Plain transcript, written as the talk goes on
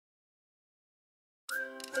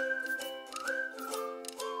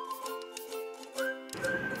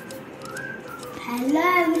Hello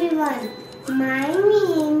everyone, my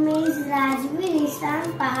name is Rajveer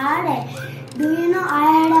from Pahad. Do you know I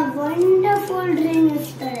had a wonderful dream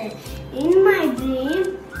yesterday. In my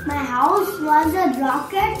dream, my house was a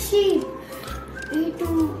rocket ship. It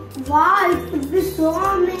would be so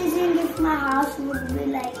amazing if my house would be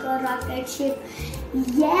like a rocket ship.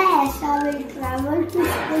 Yes, I will travel to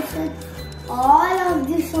space with all of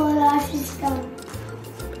the solar system,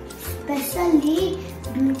 especially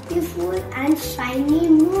beautiful and shiny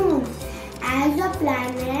moon. As a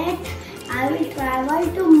planet, I will travel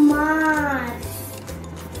to Mars.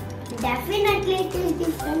 Definitely it is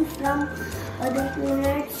different from other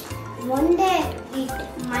planets. One day it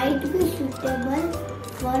might be suitable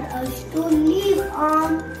for us to live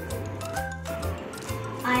on.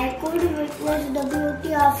 I could witness the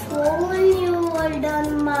beauty of whole new world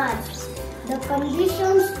on Mars. The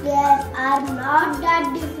conditions there are not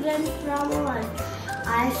that different from ours.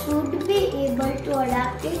 I should be able to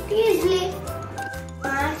adapt it easily.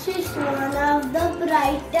 Mars is one of the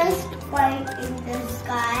brightest points in the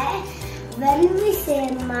sky. When we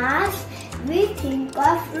say Mars, we think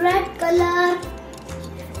of red color.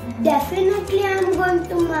 Definitely I am going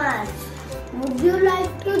to Mars. Would you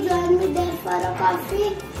like to join me there for a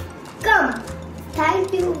coffee? Come.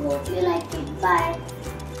 Thank you. Hope you like it. Bye.